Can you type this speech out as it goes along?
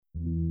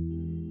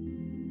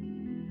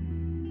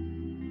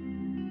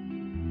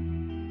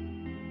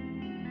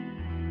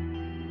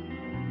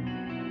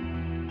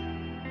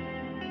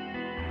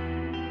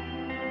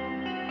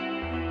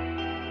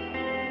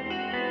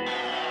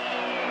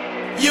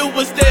You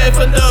was there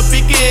from the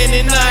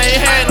beginning, I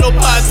ain't had no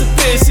pot to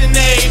piss, and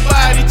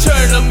everybody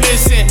turned to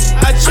missing.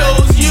 I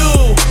chose you.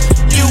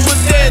 You was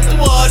there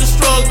through all the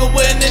struggle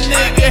when the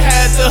nigga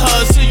had to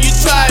hustle. You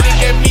tried to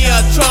get me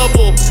out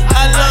trouble.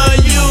 I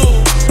love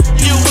you.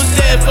 You was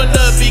there from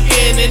the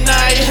beginning,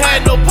 I ain't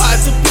had no pot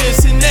to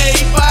piss, and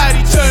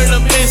everybody turned to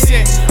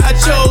missing. I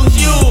chose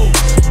you.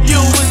 You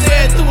was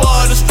there through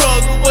all the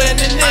struggle when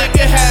the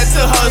nigga had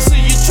to hustle.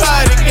 You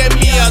tried to get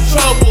me out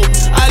trouble.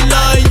 I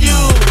love you.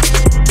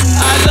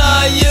 I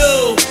love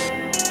you.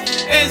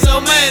 In so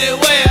many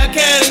ways I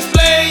can't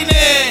explain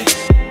it.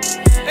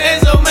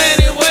 In so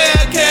many ways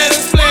I can't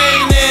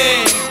explain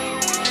it.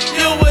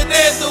 You were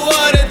there through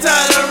all the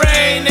time of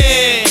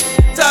raining.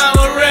 Time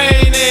of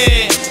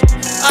raining.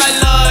 I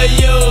love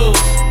you.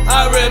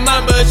 I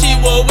remember she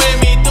was with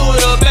me through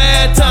the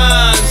bad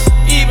times.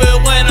 Even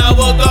when I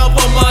woke up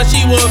for months,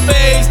 she would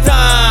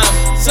FaceTime.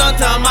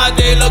 Sometimes my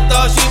day looked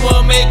off, she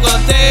would make a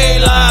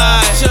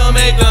daylight. She'll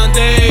make a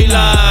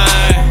daylight.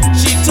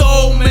 She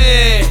told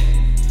me,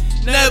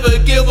 never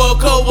give a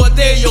call, one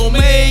day you'll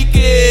make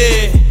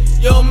it.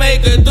 You'll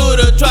make it through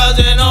the trials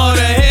and all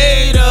the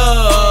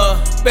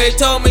haters. They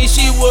told me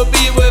she would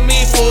be with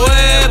me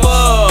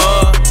forever.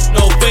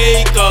 No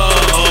faker.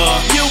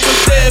 You was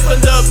there from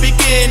the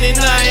beginning,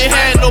 I ain't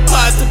had no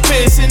pot to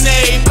piss, and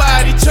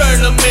everybody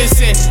turned to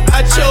missing.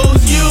 I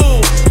chose you.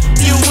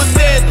 You was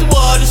there through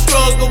all the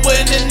struggle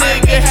when the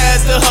nigga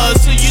had to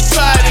hustle. You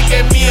tried to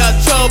get me out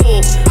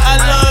trouble. I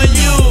love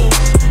you.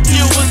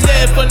 You was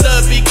there from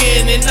the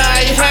beginning,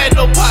 I ain't had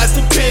no pot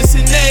to piss,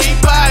 and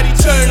everybody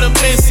turned to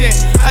missing.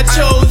 I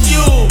chose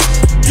you.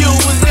 You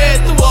was there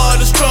through all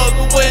the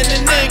struggle when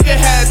the nigga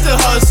had to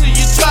hustle.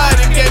 You tried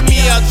to get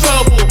me out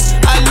trouble.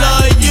 I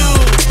love you.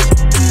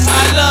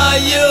 I love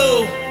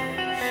you.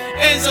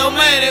 In so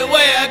many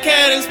ways I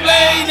can't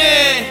explain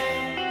it.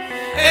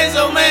 In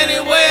so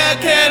many ways I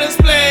can't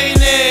explain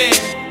it.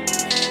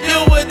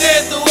 You were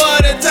there through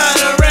all the time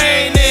of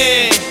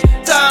raining.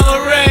 Time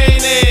of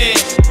raining.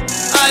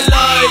 I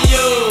love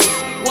you.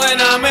 When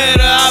I met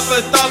her, I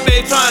first thought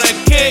they tryna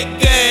kick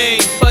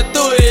game, but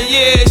through the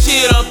years,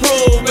 she done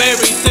proved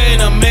everything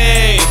to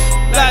me.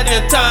 Like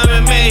the time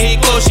in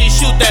Mexico, she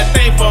shoot that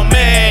thing for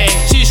me.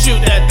 She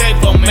shoot that thing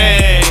for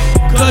me.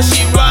 Cause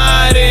she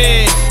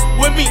riding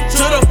with me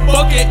to the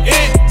fucking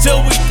end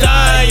till we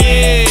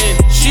dying.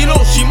 She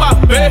know she my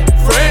best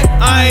friend,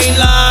 I ain't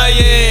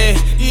lying.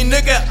 These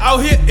niggas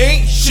out here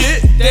ain't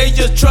shit, they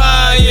just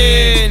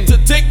trying to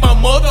take my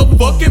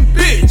motherfucking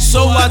bitch.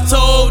 So I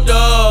told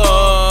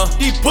her,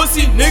 these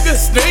pussy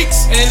niggas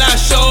snakes, and I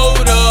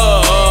showed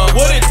her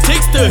what it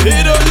takes to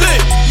hit a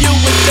lick. You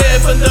was there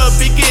from the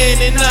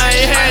beginning, I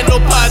ain't had no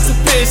pot to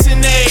piss,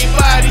 and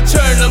everybody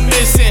turned to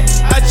missing.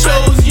 I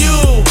chose